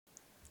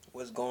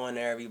What's going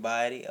on,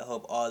 everybody? I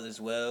hope all is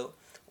well.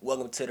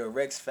 Welcome to the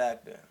Rex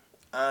Factor.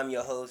 I'm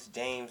your host,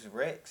 James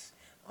Rex.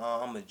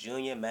 I'm a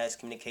junior mass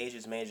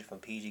communications major from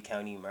PG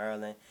County,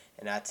 Maryland,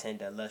 and I attend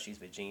the illustrious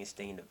Virginia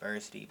State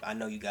University. I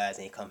know you guys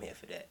ain't come here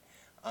for that.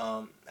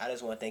 I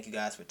just want to thank you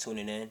guys for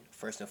tuning in.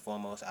 First and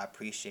foremost, I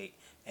appreciate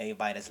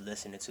everybody that's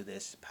listening to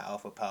this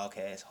powerful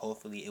podcast.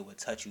 Hopefully, it will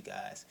touch you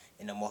guys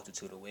in a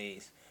multitude of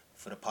ways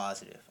for the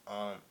positive.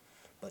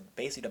 But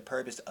basically, the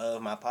purpose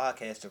of my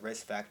podcast, The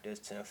Risk Factor, is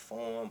to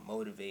inform,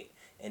 motivate,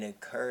 and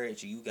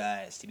encourage you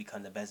guys to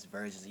become the best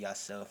versions of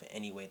yourself in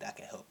any way that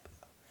can help.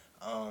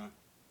 Um,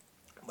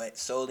 but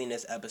solely in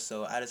this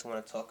episode, I just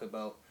want to talk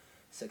about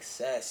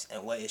success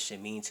and what it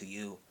should mean to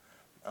you.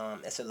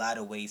 It's a lot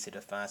of ways to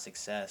define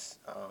success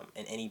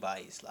in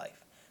anybody's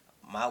life.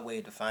 My way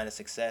of defining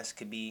success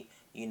could be,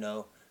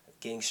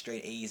 getting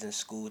straight A's in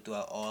school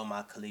throughout all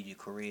my collegiate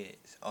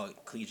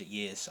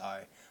years.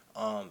 Sorry.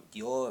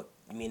 Your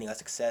meaning of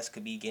success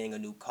could be getting a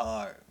new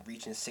car,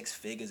 reaching six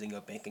figures in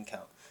your bank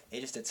account.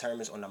 It just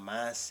determines on the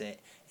mindset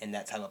and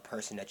that type of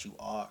person that you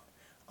are.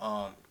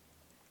 Um,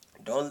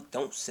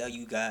 don't sell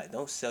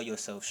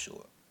yourself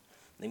short.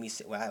 Let me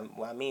say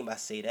what I mean by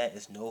say that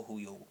is know who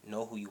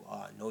you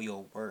are, know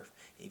your worth.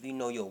 If you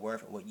know your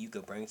worth and what you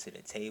could bring to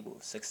the table,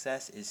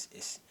 success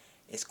is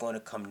it's going to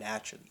come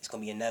naturally. It's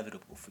going to be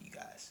inevitable for you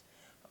guys.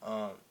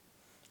 Um,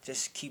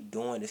 just keep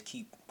doing this,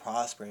 keep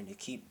prospering, and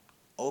keep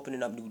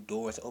opening up new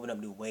doors, opening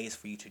up new ways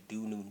for you to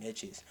do new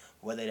niches.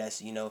 Whether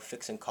that's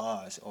fixing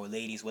cars, or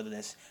ladies, whether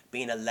that's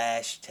being a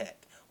lash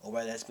tech, or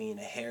whether that's being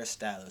a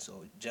hairstylist,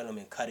 or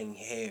gentlemen cutting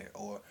hair,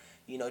 or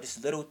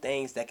just little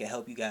things that can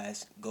help you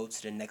guys go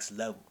to the next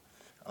level.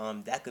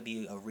 That could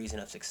be a reason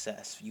of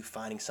success. You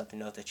finding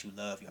something else that you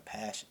love, your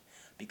passion,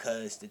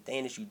 because the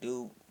thing that you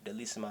do, the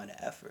least amount of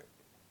effort,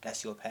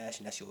 that's your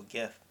passion, that's your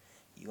gift.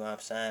 You know what I'm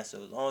saying?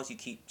 So as long as you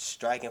keep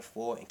striking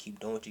forward and keep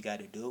doing what you got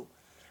to do,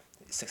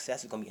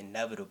 success is gonna be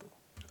inevitable.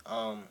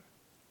 Um,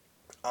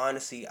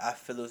 Honestly, I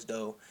feel as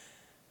though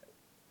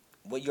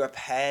what your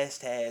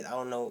past has, I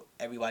don't know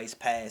everybody's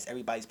past.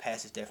 Everybody's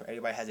past is different.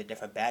 Everybody has a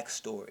different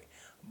backstory,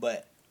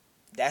 but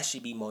that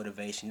should be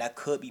motivation. That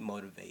could be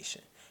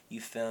motivation.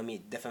 You feel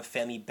me? Different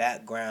family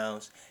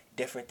backgrounds,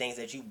 different things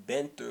that you've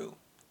been through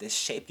to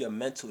shape your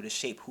mental, to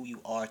shape who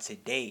you are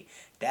today.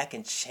 That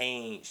can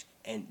change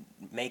and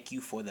make you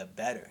for the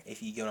better,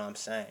 if you get what I'm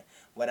saying.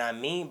 What I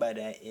mean by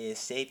that is,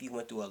 say if you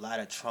went through a lot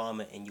of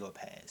trauma in your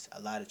past,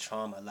 a lot of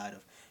trauma, a lot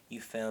of, you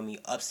feel me,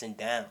 ups and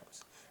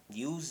downs.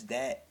 Use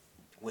that,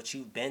 what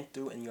you've been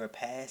through in your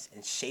past,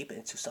 and shape it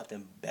into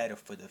something better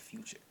for the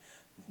future,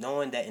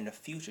 knowing that in the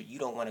future you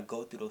don't want to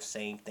go through those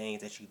same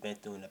things that you've been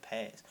through in the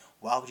past.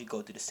 Why would you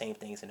go through the same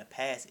things in the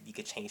past if you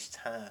could change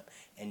time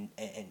and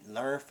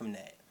learn from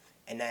that,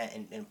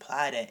 and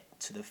apply that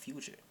to the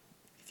future?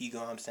 If you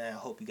know what I'm saying, I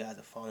hope you guys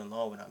are following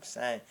along with what I'm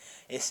saying.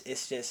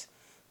 It's just,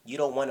 you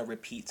don't want to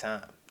repeat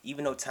time.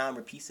 Even though time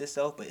repeats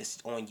itself, but it's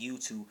on you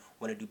to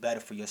want to do better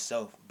for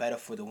yourself, better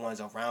for the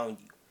ones around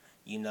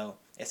you.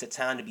 It's a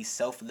time to be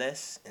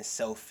selfless and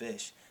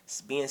selfish.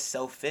 Being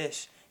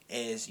selfish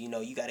is,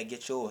 you got to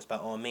get yours by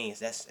all means.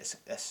 That's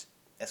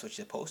what you're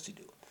supposed to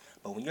do.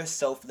 But when you're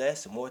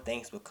selfless, more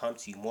things will come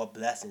to you, more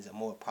blessings and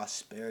more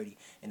prosperity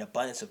and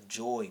abundance of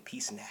joy,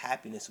 peace, and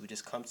happiness will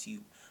just come to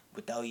you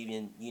without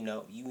even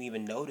you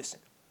even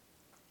noticing.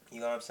 You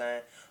know what I'm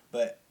saying?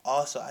 But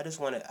also, I just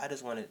want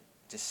to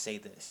just say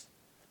this: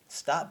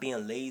 stop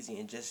being lazy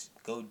and just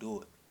go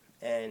do it.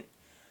 And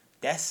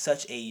that's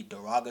such a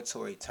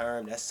derogatory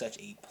term. That's such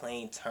a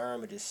plain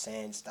term of just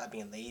saying stop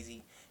being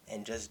lazy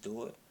and just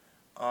do it.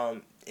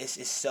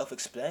 It's self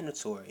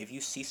explanatory. If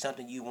you see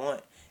something you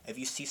want, if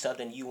you see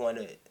something you want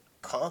to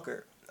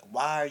conquer,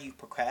 why are you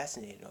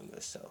procrastinating on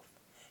yourself?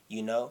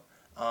 You know,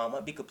 I'm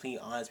gonna be completely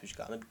honest with you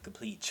guys. I'm gonna be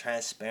completely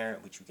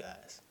transparent with you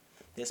guys.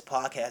 This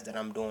podcast that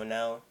I'm doing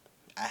now,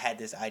 I had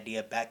this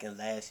idea back in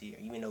last year,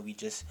 even though we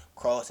just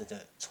crossed into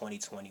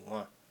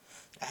 2021.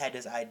 I had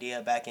this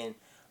idea back in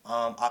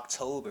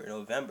October,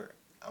 November.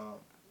 Um,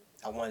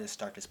 I wanted to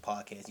start this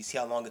podcast. You see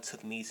how long it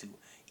took me to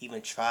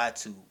even try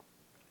to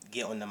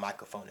get on the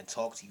microphone and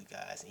talk to you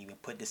guys and even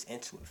put this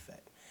into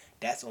effect.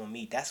 That's on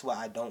me. That's what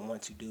I don't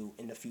want to do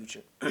in the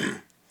future.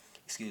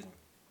 Excuse me.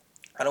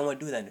 I don't want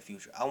to do that in the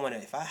future. I want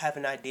to, if I have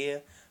an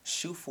idea,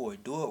 shoot for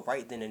it. Do it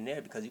right then and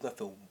there, because you're going to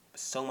feel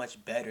so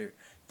much better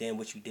than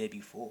what you did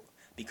before.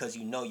 Because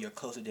you know you're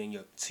closer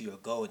to your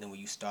goal than when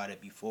you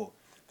started before.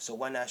 So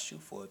why not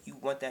shoot for it? If you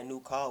want that new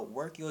car,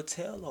 work your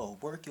tail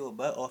off. Work your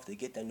butt off to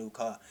get that new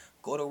car.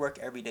 Go to work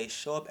every day.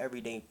 Show up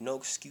every day. No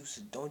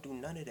excuses. Don't do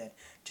none of that.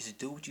 Just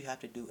do what you have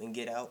to do and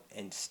get out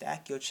and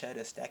stack your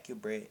cheddar, stack your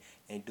bread,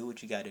 and do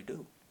what you got to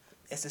do.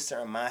 It's a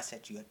certain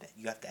mindset you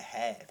have to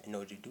have in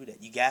order to do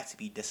that. You got to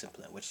be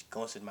disciplined, which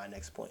goes to my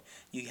next point.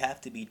 You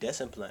have to be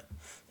disciplined.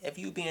 If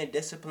you being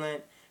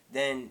disciplined,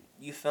 then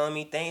you feel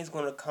me, things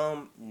gonna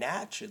come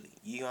naturally.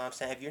 You know what I'm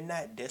saying? If you're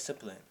not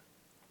disciplined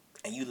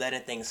and you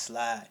letting things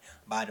slide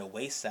by the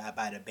wayside,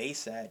 by the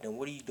bayside, then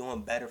what are you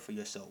doing better for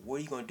yourself? What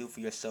are you going to do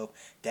for yourself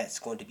that's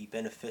going to be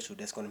beneficial,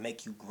 that's going to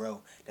make you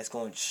grow, that's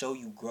going to show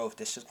you growth,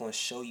 that's just going to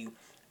show you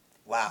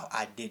wow,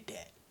 I did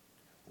that.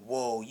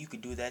 Whoa, you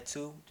could do that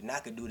too? Then I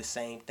could do the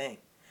same thing.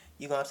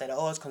 You know what I'm saying? It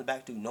always comes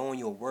back to knowing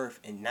your worth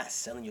and not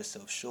selling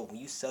yourself short.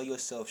 When you sell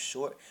yourself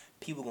short,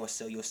 people gonna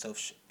sell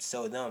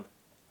them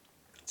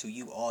to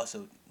you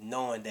also,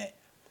 knowing that,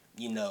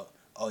 you know,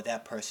 oh,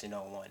 that person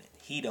don't want it.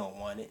 He don't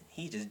want it.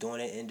 He just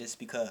doing it and just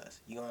because.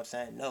 You know what I'm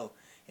saying? No.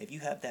 If you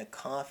have that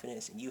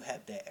confidence and you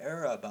have that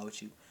aura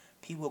about you,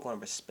 people are going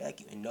to respect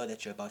you and know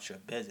that you're about your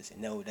business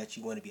and know that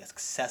you want to be a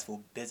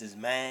successful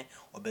businessman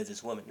or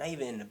businesswoman. Not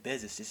even in the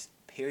business, just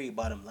period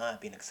bottom line,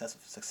 being a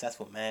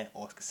successful man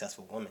or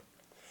successful woman.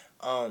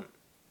 Um,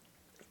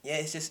 yeah,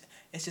 it's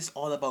just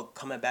all about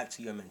coming back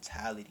to your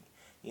mentality.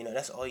 You know,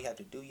 that's all you have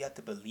to do. You have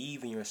to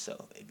believe in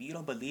yourself. If you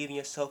don't believe in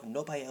yourself,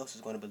 nobody else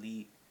is going to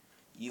believe.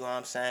 You know what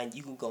I'm saying?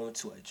 You can go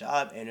into a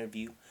job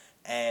interview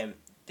and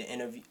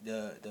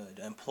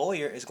the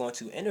employer is going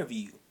to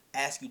interview you,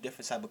 ask you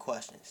different type of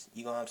questions.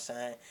 You know what I'm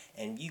saying?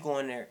 And you go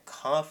in there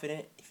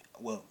confident.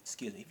 Well,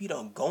 excuse me. If you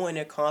don't go in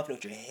there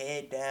confident with your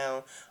head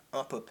down,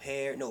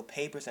 unprepared, no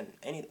papers and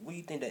any, what do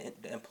you think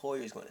the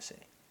employer is going to say?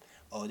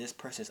 Oh, this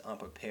person is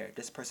unprepared.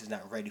 This person is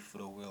not ready for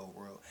the real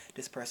world.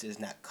 This person is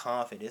not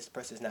confident. This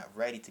person is not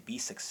ready to be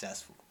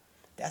successful.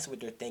 That's what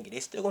they're thinking.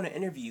 They're still going to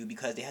interview you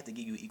because they have to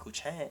give you an equal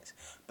chance.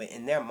 But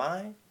in their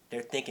mind,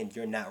 they're thinking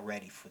you're not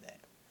ready for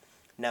that.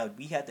 Now,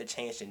 we have to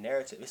change the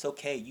narrative. It's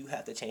okay. You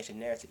have to change the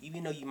narrative.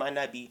 Even though you might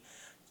not be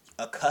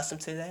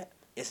accustomed to that,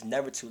 it's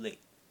never too late.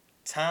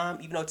 Time,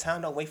 even though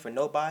time don't wait for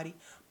nobody,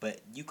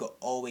 but you could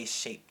always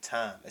shape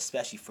time,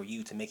 especially for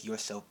you to make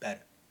yourself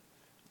better.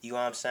 You know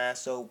what I'm saying?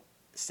 So,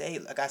 say,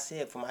 like I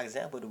said, for my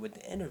example with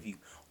the interview,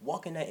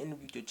 walk in that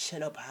interview, your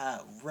chin up high,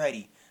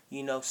 ready,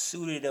 you know,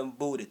 suited and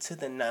booted to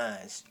the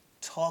nines,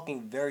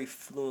 talking very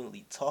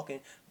fluently,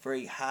 talking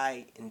very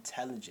high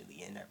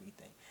intelligently and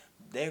everything.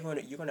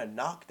 You're gonna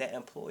knock that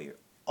employer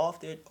off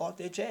their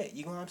jet.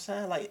 You know what I'm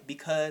saying? Like,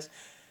 because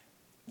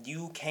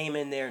you came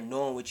in there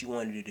knowing what you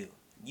wanted to do.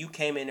 You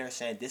came in there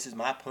saying, this is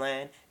my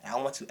plan, and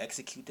I want to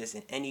execute this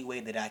in any way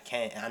that I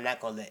can, and I'm not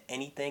gonna let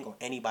anything or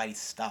anybody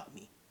stop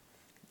me.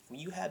 When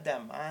you have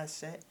that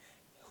mindset,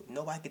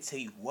 nobody can tell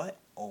you what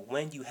or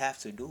when you have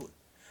to do it.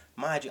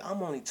 Mind you,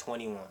 I'm only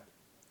 21.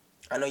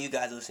 I know you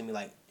guys listen to me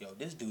like, yo,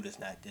 this dude is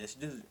not this.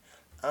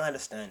 I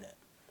understand that.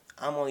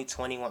 I'm only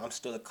 21. I'm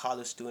still a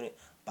college student,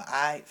 but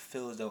I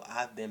feel as though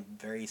I've been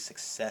very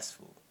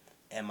successful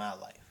in my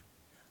life.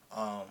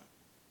 Um,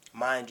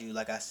 Mind you,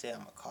 like I said,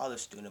 I'm a college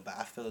student, but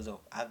I feel as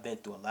though I've been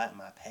through a lot in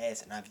my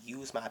past, and I've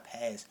used my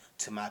past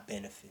to my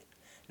benefit.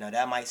 Now,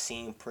 that might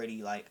seem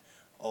pretty like,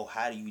 oh,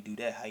 how do you do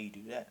that? How you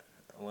do that?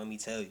 Well, let me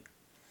tell you.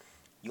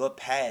 Your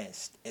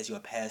past is your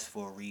past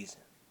for a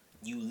reason.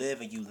 You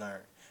live and you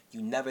learn.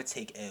 You never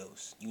take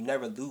L's. You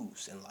never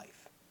lose in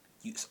life.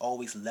 It's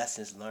always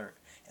lessons learned.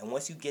 And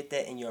once you get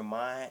that in your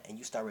mind and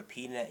you start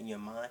repeating that in your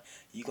mind,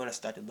 you're going to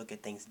start to look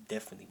at things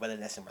differently, whether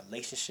that's in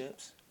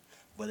relationships,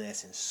 whether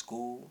that's in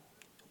school,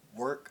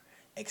 work,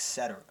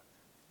 etc.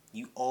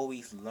 You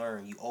always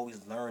learn. You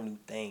always learn new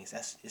things.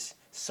 It's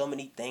so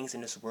many things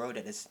in this world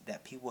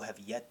that people have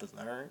yet to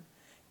learn,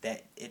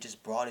 that it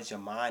just broadens your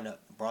mind up,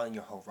 broaden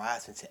your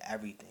horizon to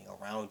everything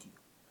around you.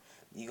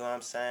 You know what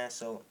I'm saying?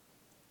 So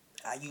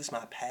I use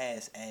my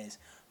past as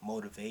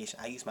motivation.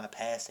 I use my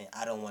past saying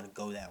I don't want to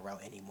go that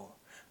route anymore.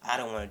 I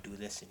don't want to do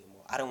this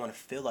anymore. I don't want to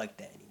feel like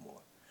that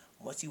anymore.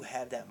 Once you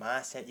have that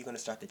mindset, you're going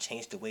to start to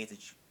change the ways that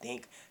you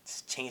think,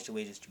 change the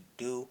ways that you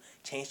do,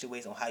 change the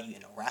ways on how you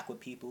interact with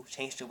people,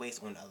 change the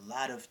ways on a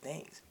lot of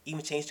things.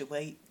 Even change the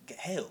way,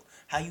 hell,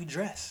 how you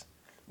dress.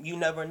 You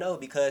never know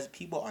because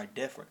people are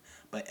different,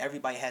 but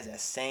everybody has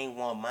that same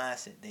one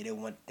mindset. They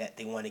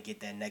want to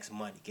get that next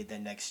money, get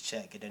that next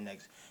check, get that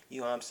next,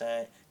 you know what I'm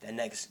saying, that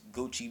next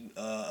Gucci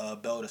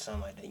belt or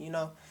something like that. You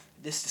know,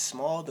 just the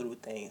small little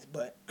things,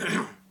 but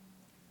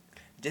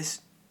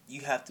just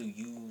you have to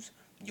use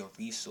your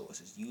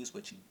resources, use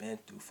what you've been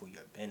through for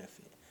your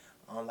benefit.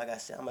 Like I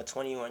said, I'm a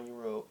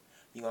 21-year-old.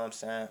 You know what I'm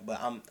saying, but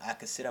I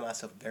consider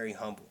myself very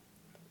humble.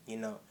 You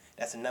know,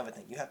 that's another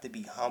thing. You have to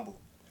be humble.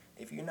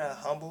 If you're not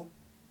humble,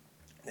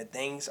 the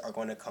things are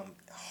going to come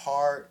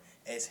hard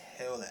as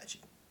hell at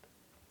you.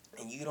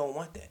 And you don't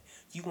want that.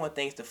 You want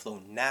things to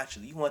flow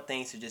naturally. You want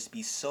things to just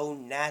be so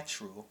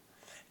natural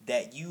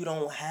that you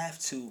don't have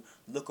to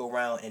look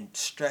around and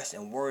stress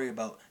and worry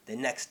about the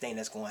next thing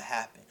that's going to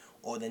happen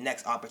or the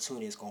next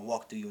opportunity that's going to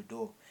walk through your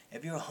door.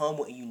 If you're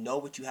humble and you know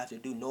what you have to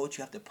do, know what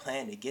you have to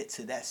plan to get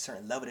to that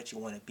certain level that you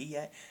want to be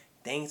at,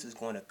 things is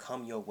going to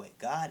come your way.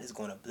 God is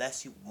going to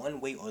bless you one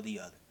way or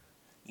the other.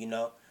 You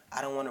know,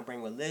 I don't want to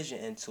bring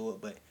religion into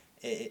it, but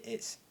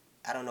it's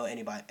I don't know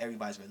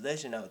everybody's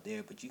religion out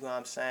there, but you know what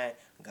I'm saying?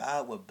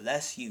 God will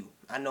bless you.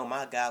 I know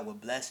my God will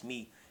bless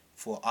me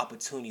for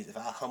opportunities if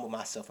I humble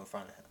myself in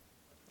front of him.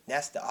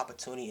 That's the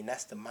opportunity and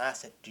that's the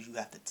mindset that you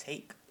have to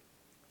take.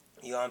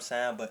 You know what I'm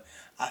saying? But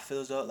I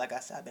feel as though, like I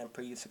said, I've been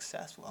pretty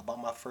successful. I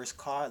bought my first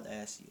car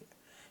last year.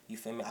 You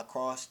feel me? I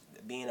crossed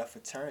being a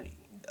fraternity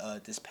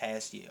this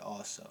past year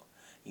also.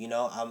 You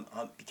know,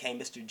 I became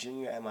Mr.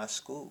 Junior at my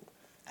school.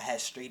 I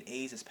had straight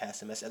A's this past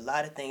semester. A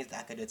lot of things that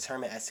I could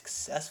determine as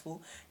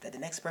successful that the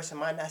next person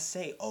might not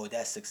say, oh,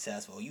 that's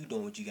successful. You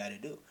doing what you got to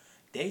do.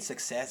 Their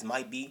success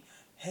might be,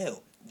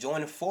 hell,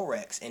 joining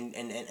Forex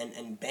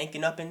and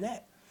banking up in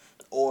that.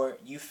 Or,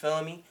 you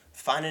feel me,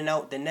 finding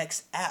out the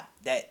next app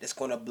that is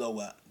going to blow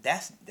up.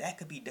 That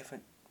could be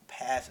different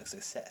paths of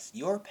success.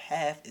 Your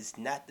path is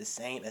not the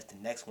same as the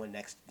next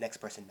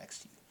person next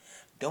to you.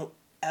 Don't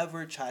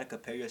ever try to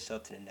compare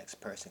yourself to the next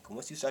person. Because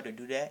once you start to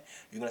do that,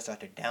 you're going to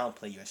start to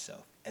downplay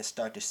yourself and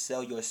start to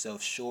sell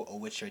yourself short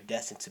of what you're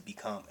destined to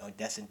become or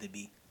destined to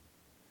be.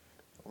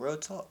 Real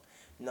talk.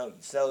 No,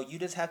 so you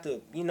just have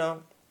to,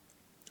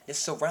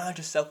 just surround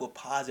yourself with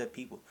positive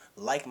people,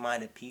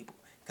 like-minded people.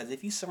 Because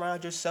if you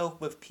surround yourself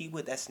with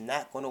people that's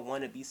not going to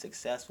want to be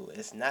successful,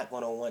 it's not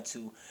going to want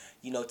to,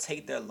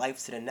 take their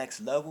life to the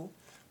next level,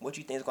 what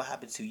you think is going to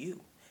happen to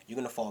you? You're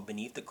going to fall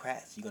beneath the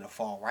cracks. You're going to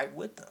fall right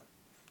with them.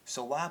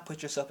 So why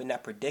put yourself in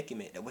that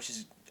predicament, which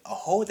is a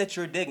hole that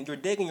you're digging? You're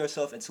digging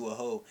yourself into a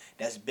hole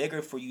that's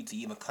bigger for you to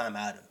even climb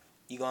out of.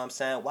 You know what I'm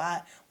saying?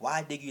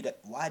 Why dig you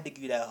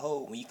that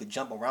hole when you could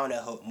jump around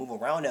that hole, move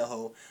around that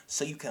hole,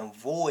 so you can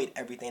avoid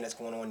everything that's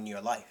going on in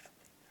your life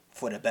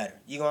for the better.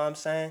 You know what I'm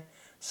saying?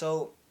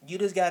 So you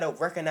just gotta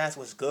recognize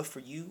what's good for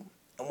you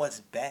and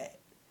what's bad.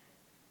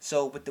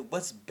 So with the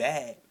what's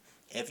bad,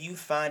 if you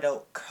find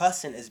out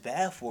cussing is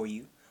bad for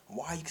you,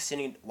 why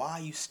are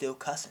you still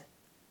cussing?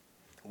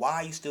 Why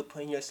are you still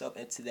putting yourself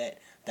into that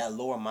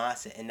lower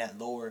mindset and that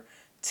lower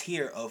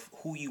tier of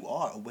who you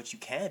are or what you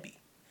can be?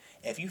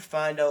 If you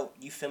find out,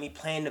 you feel me,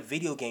 playing the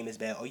video game is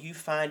bad, or you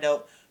find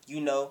out,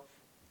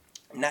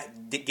 not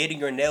getting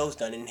your nails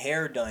done and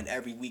hair done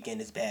every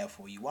weekend is bad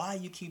for you, why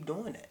you keep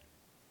doing that?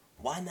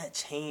 Why not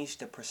change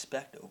the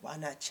perspective? Why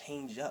not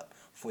change up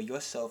for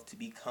yourself to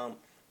become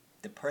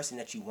the person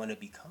that you want to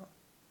become?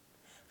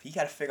 You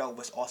got to figure out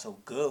what's also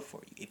good for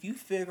you. If you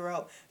figure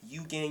out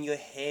you getting your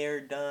hair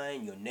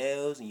done, your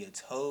nails and your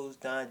toes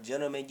done,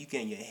 gentlemen, you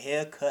getting your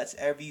haircuts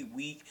every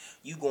week,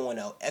 you going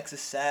out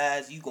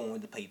exercise, you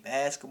going to play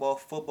basketball,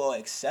 football,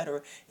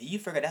 etc. And you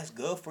figure that's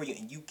good for you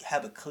and you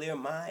have a clear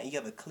mind and you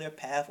have a clear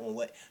path on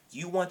what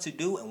you want to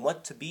do and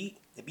want to be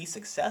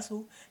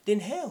successful,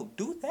 then hell,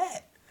 do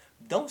that.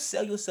 Don't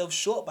sell yourself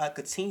short by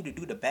continuing to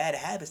do the bad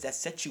habits that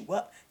set you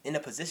up in the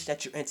position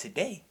that you're in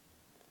today.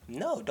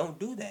 No, don't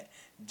do that.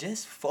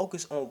 Just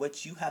focus on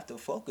what you have to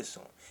focus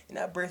on. And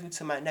that brings me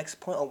to my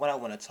next point on what I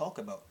want to talk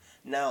about.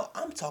 Now,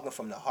 I'm talking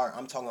from the heart.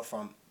 I'm talking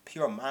from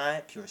pure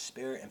mind, pure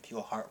spirit, and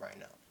pure heart right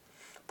now.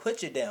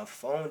 Put your damn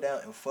phone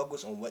down and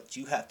focus on what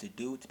you have to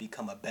do to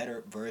become a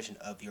better version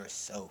of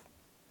yourself.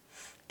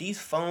 These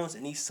phones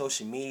and these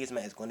social medias,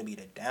 man, is going to be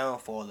the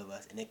downfall of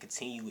us. And it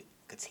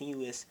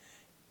continuously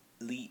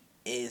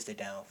is the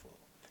downfall.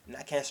 And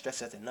I can't stress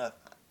that enough.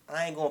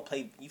 I ain't going to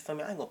play, you feel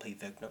me? I ain't going to play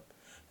victim.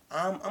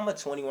 I'm a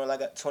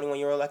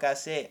 21-year-old, like I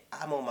said.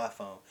 I'm on my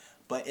phone.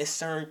 But it's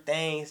certain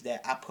things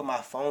that I put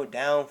my phone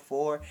down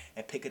for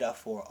and pick it up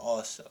for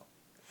also.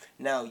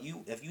 Now,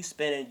 if you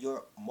spend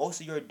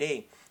most of your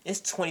day, it's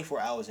 24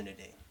 hours in a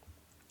day.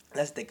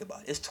 Let's think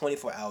about it. It's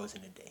 24 hours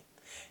in a day.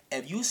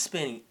 If you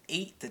spending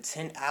 8 to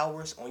 10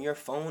 hours on your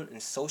phone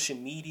and social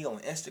media, on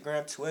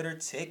Instagram, Twitter,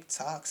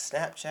 TikTok,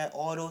 Snapchat,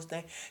 all those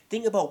things,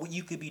 think about what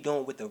you could be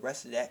doing with the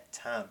rest of that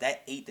time,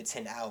 that 8 to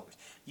 10 hours.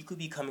 You could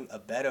be becoming a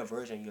better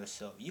version of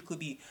yourself. You could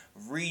be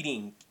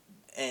reading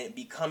and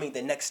becoming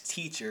the next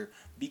teacher,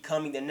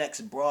 becoming the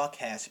next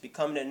broadcaster,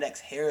 becoming the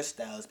next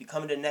hairstylist,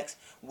 becoming the next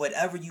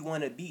whatever you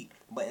want to be.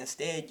 But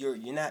instead, you're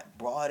not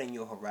broadening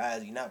your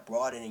horizon. You're not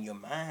broadening your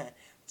mind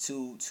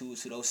to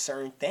those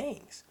certain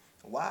things.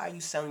 Why are you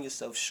selling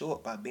yourself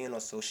short by being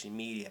on social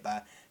media,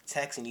 by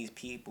texting these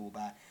people,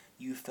 by,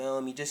 you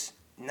feel me, just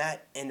not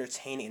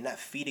entertaining and not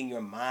feeding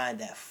your mind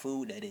that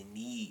food that it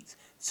needs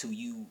to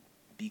you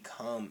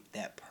become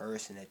that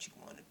person that you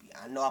want to be?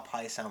 I know I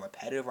probably sound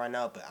repetitive right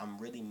now, but I'm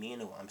really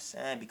meaning what I'm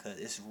saying because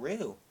it's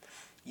real.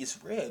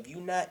 It's real. If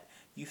you not,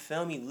 you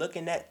feel me,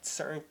 looking at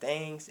certain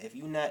things, if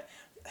you not,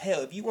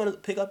 hell, if you want to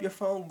pick up your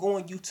phone, go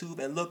on YouTube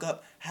and look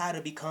up how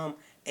to become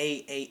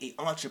a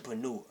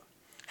entrepreneur.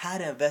 How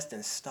to invest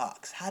in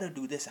stocks, how to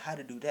do this, how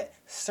to do that.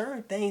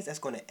 Certain things that's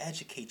going to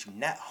educate you,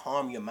 not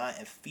harm your mind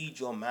and feed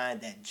your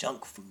mind that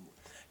junk food.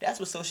 That's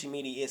what social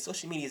media is.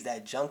 Social media is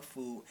that junk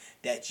food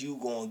that you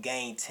going to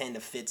gain 10 to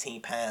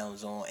 15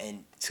 pounds on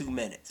in 2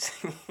 minutes.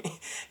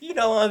 You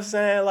know what I'm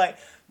saying? Like,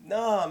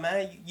 no,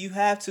 man, you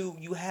have to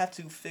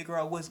figure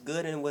out what's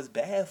good and what's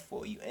bad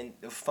for you. And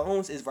the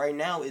phones right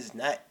now is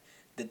not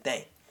the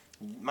thing.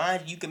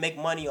 Mind you can make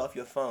money off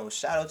your phone.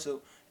 Shout out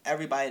to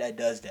everybody that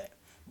does that.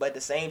 But at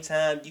the same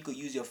time, you could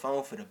use your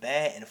phone for the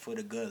bad and for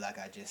the good, like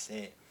I just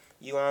said.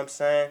 You know what I'm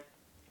saying?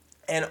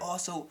 And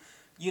also,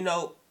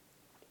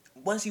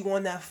 once you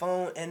on that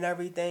phone and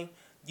everything,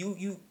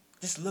 you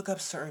just look up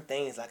certain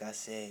things, like I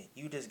said.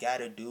 You just got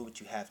to do what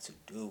you have to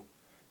do.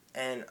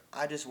 And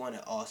I just want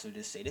to also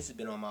just say, this has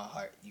been on my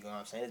heart, you know what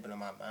I'm saying? It's been on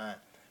my mind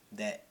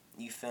that,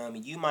 you feel me,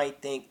 you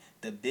might think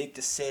the big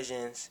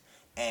decisions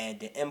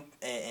and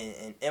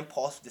and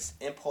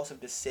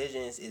impulsive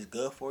decisions is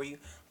good for you,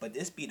 but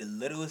this be the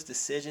littlest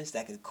decisions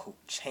that could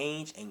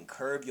change and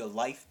curve your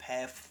life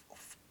path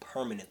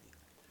permanently.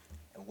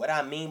 And what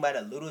I mean by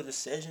the little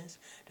decisions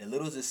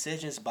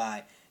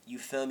by, you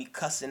feel me,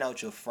 cussing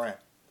out your friend.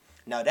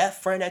 Now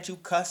that friend that you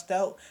cussed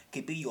out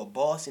could be your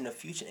boss in the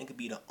future and could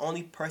be the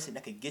only person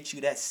that could get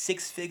you that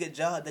six-figure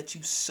job that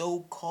you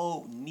so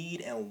called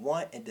need and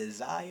want and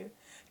desire.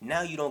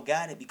 Now you don't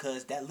got it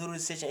because that little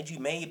decision that you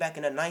made back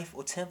in the ninth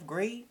or 10th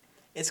grade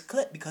is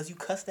clipped because you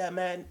cussed that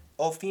man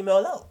or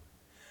female out.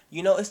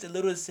 You know, it's the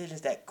little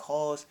decisions that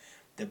cause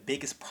the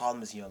biggest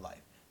problems in your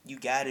life. You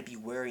gotta be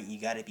wary. You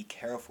gotta be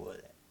careful of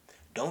that.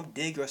 Don't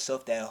dig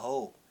yourself that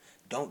hole.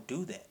 Don't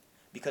do that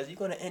because you're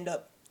gonna end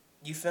up.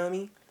 You feel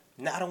me?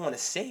 Now I don't want to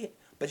say it,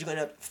 but you're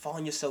gonna end up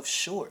falling yourself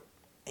short,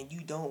 and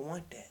you don't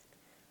want that.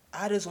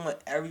 I just want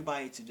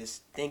everybody to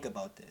just think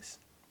about this.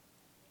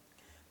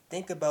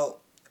 Think about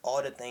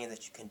all the things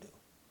that you can do.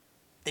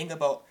 Think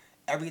about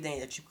everything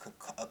that you can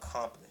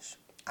accomplish.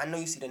 I know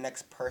you see the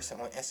next person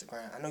on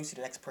Instagram. I know you see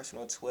the next person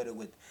on Twitter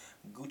with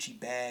Gucci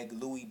bag,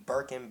 Louis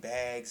Birkin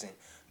bags, and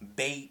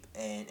Bape,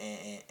 and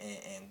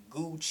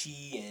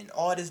Gucci, and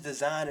all this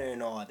designer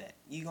and all that.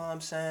 You know what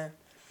I'm saying?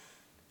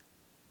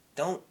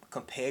 Don't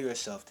compare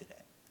yourself to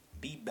that.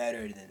 Be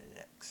better than the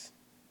next.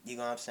 You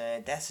know what I'm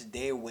saying? That's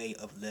their way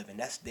of living.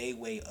 That's their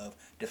way of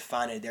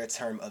defining their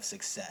term of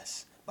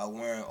success by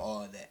wearing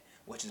all that,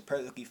 which is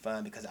perfectly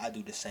fine because I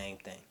do the same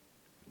thing.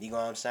 You know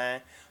what I'm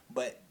saying?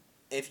 But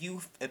if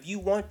you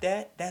want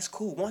that, that's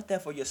cool. Want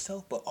that for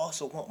yourself, but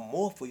also want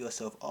more for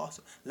yourself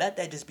also. Let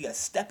that just be a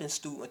stepping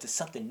stool into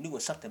something new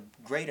and something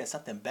greater and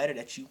something better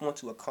that you want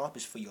to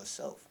accomplish for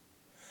yourself.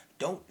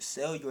 Don't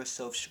sell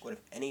yourself short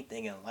of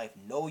anything in life.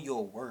 Know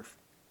your worth.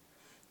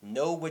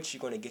 Know what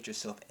you're going to get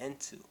yourself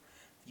into.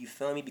 You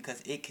feel me?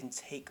 Because it can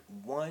take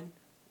one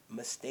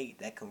mistake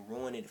that can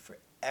ruin it for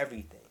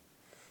everything.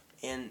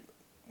 And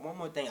one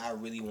more thing I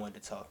really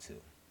wanted to talk to.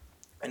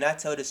 And I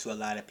tell this to a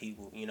lot of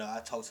people. You know,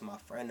 I talked to my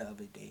friend the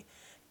other day,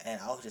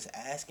 and I was just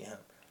asking him,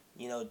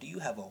 you know, do you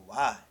have a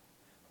why?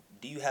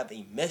 Do you have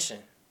a mission?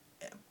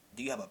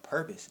 Do you have a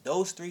purpose?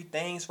 Those three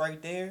things right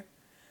there,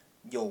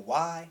 your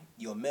why,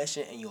 your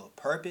mission, and your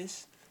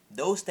purpose,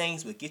 those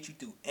things will get you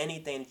through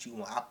anything that you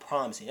want. I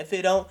promise you. If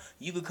it don't,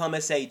 you could come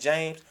and say,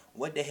 James,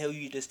 what the hell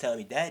you just tell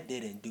me? That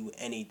didn't do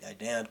a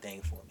damn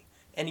thing for me.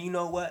 And you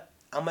know what?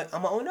 I'm going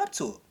to own up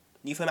to it.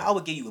 You feel me? I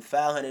would give you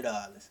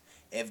 $500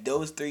 if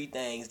those three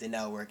things did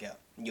not work out.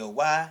 Your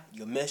why,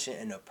 your mission,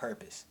 and your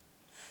purpose.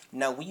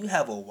 Now, when you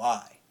have a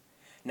why,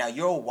 now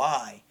your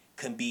why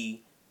can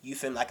be, you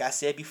feel me, like I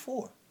said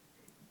before,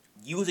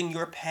 using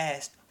your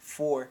past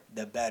for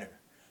the better.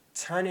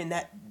 Turning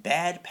that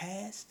bad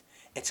past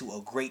into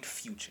a great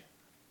future.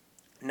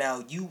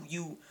 Now,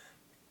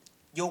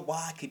 your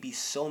why could be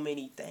so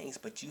many things,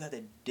 but you have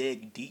to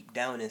dig deep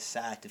down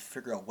inside to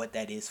figure out what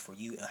that is for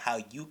you and how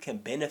you can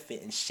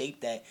benefit and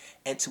shape that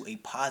into a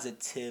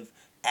positive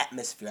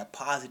atmosphere, a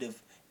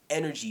positive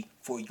energy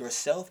for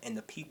yourself and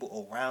the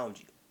people around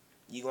you.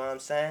 You know what I'm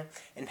saying?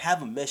 And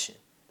have a mission.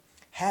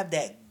 Have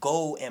that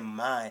goal in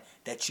mind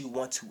that you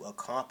want to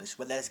accomplish,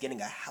 whether that's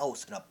getting a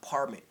house, an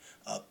apartment,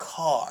 a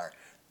car,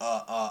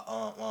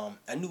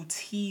 a new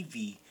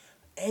TV,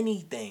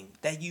 anything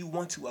that you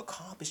want to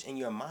accomplish in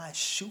your mind,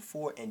 shoot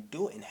for it and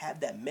do it and have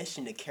that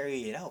mission to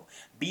carry it out.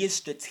 Be a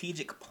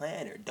strategic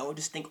planner. Don't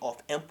just think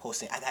off impulse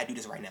saying, I gotta do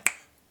this right now.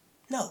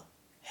 No,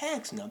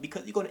 heck no,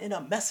 because you're gonna end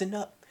up messing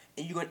up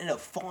and you're gonna end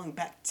up falling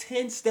back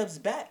 10 steps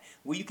back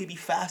where you could be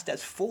 5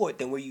 steps forward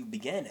than where you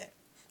began at.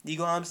 You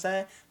know what I'm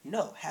saying?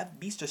 No,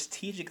 be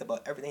strategic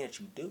about everything that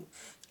you do,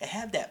 and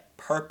have that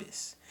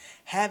purpose.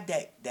 Have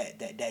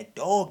that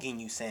dog in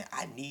you saying,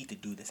 "I need to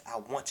do this. I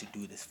want to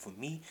do this for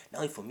me. Not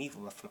only for me, for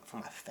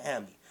my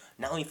family.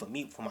 Not only for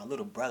me, for my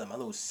little brother, my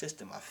little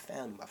sister, my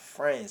family, my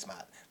friends,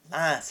 my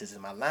line sisters,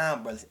 my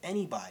line brothers,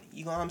 anybody.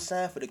 You know what I'm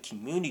saying? For the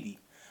community,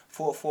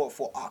 for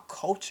our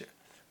culture."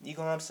 You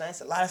know what I'm saying?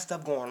 It's a lot of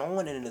stuff going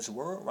on in this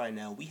world right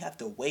now. We have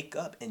to wake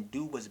up and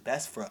do what's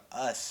best for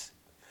us.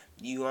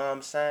 You know what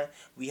I'm saying?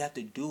 We have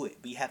to do it.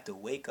 We have to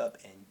wake up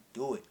and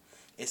do it.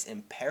 It's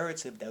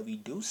imperative that we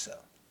do so.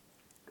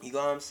 You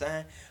know what I'm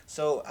saying?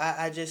 So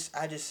I just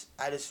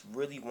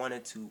really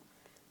wanted to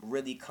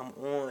really come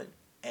on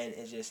and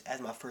just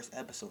as my first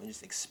episode and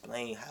just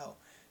explain how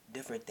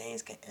different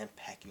things can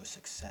impact your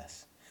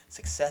success.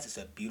 Success is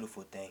a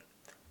beautiful thing,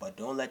 but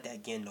don't let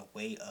that get in the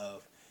way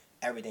of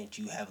everything that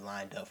you have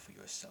lined up for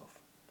yourself.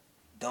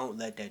 Don't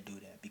let that do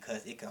that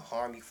because it can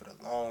harm you for the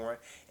long run.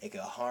 It can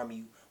harm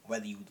you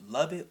whether you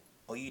love it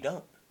or you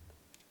don't.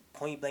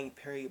 Point blank,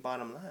 period,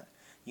 bottom line.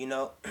 You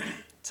know,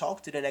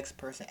 talk to the next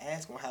person.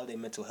 Ask them how their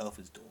mental health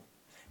is doing.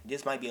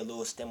 This might be a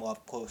little stem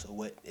off course of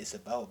what it's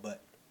about,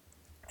 but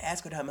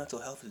ask her how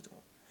mental health is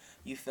doing.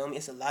 You feel me?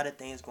 It's a lot of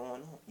things going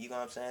on. You know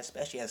what I'm saying?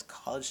 Especially as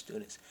college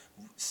students.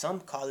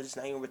 Some colleges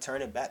not even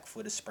returning back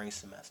for the spring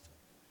semester.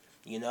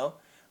 You know?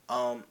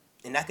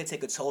 And that could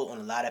take a toll on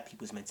a lot of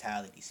people's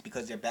mentalities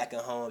because they're back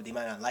at home. They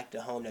might not like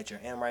the home that you're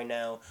in right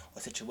now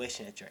or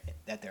situation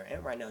that they're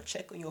in right now.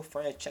 Check on your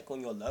friends, check on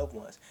your loved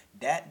ones.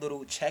 That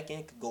little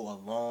check-in could go a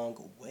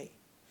long way.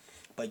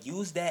 But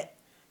use that,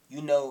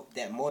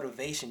 that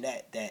motivation,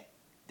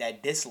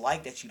 that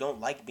dislike that you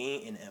don't like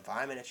being in the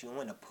environment that you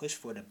want to push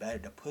for the better,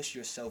 to push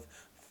yourself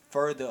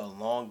further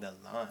along the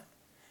line.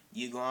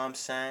 You know what I'm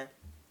saying?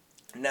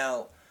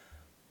 Now,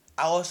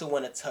 I also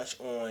want to touch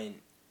on,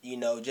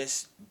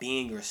 just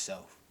being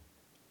yourself.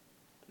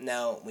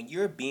 Now, when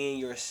you're being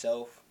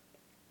yourself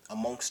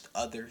amongst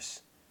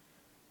others,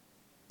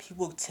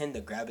 people tend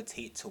to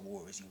gravitate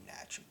towards you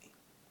naturally.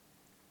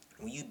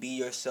 When you be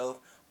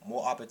yourself,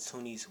 more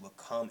opportunities will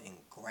come and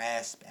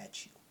grasp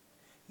at you.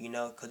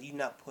 Because you're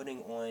not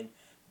putting on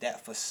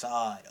that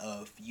facade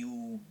of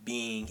you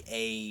being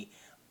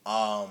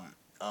um,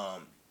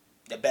 um,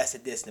 the best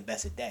at this and the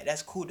best at that.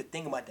 That's cool to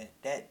think about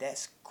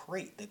that's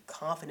great. The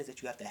confidence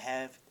that you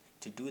have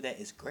to do that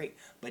is great.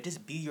 But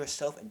just be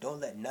yourself and don't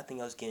let nothing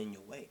else get in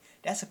your way.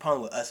 That's the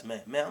problem with us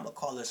men. Man, I'm going to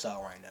call this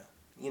out right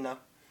now.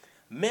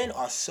 Men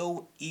are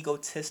so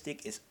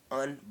egotistic, it's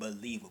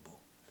unbelievable.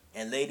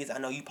 And ladies, I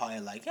know you probably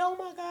like, oh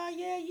my God,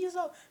 yeah, you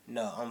so.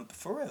 No,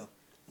 for real.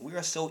 We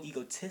are so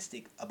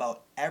egotistic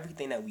about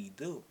everything that we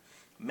do.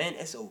 Men,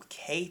 it's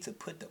okay to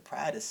put the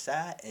pride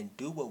aside and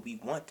do what we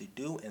want to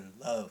do and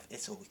love.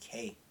 It's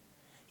okay.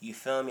 You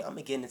feel me? I'm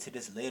going to get into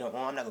this later on.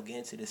 I'm not going to get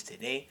into this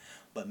today.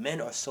 But men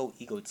are so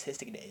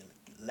egotistic that it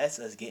lets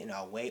us get in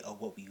our way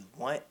of what we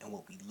want and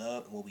what we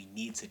love and what we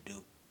need to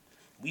do.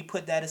 We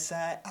put that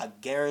aside, I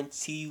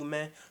guarantee you,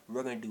 man,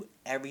 we're going to do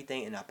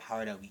everything in our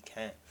power that we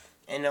can.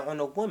 And now on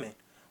the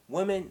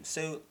women,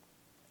 so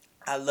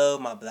I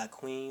love my black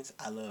queens.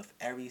 I love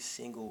every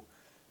single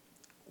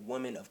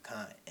woman of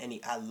kind.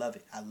 I love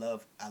it. I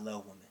love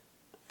women.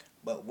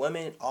 But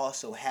women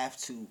also have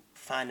to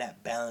find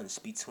that balance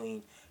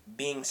between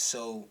being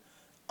so,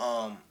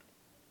 I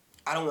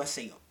don't want to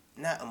say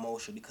not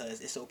emotional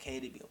because it's okay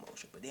to be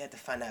emotional, but they have to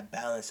find that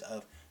balance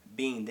of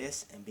being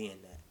this and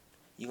being that.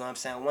 You know what I'm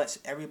saying? Once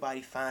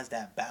everybody finds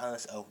that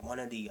balance of one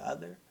or the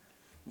other,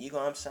 you know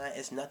what I'm saying?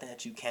 It's nothing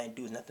that you can't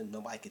do. It's nothing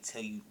nobody can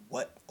tell you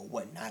what or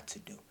what not to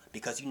do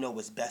because you know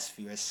what's best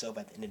for yourself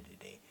at the end of the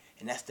day,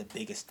 and that's the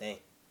biggest thing.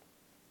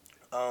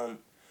 Um,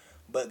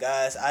 but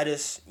guys, I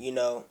just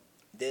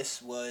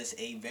this was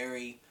a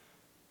very,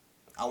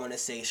 I want to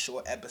say,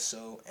 short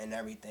episode and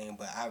everything,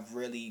 but I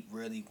really,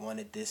 really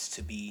wanted this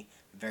to be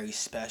very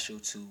special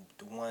to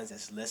the ones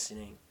that's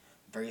listening,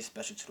 very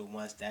special to the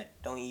ones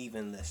that don't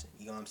even listen.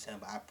 You know what I'm saying?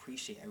 But I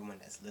appreciate everyone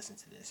that's listened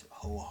to this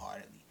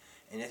wholeheartedly.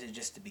 And this is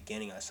just the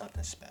beginning of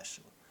something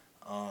special.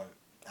 Um,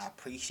 I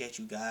appreciate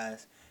you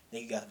guys.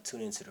 Thank you guys for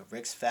tuning into the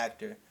Ricks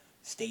Factor.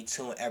 Stay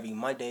tuned every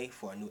Monday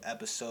for a new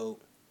episode.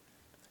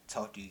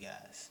 Talk to you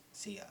guys.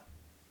 See ya.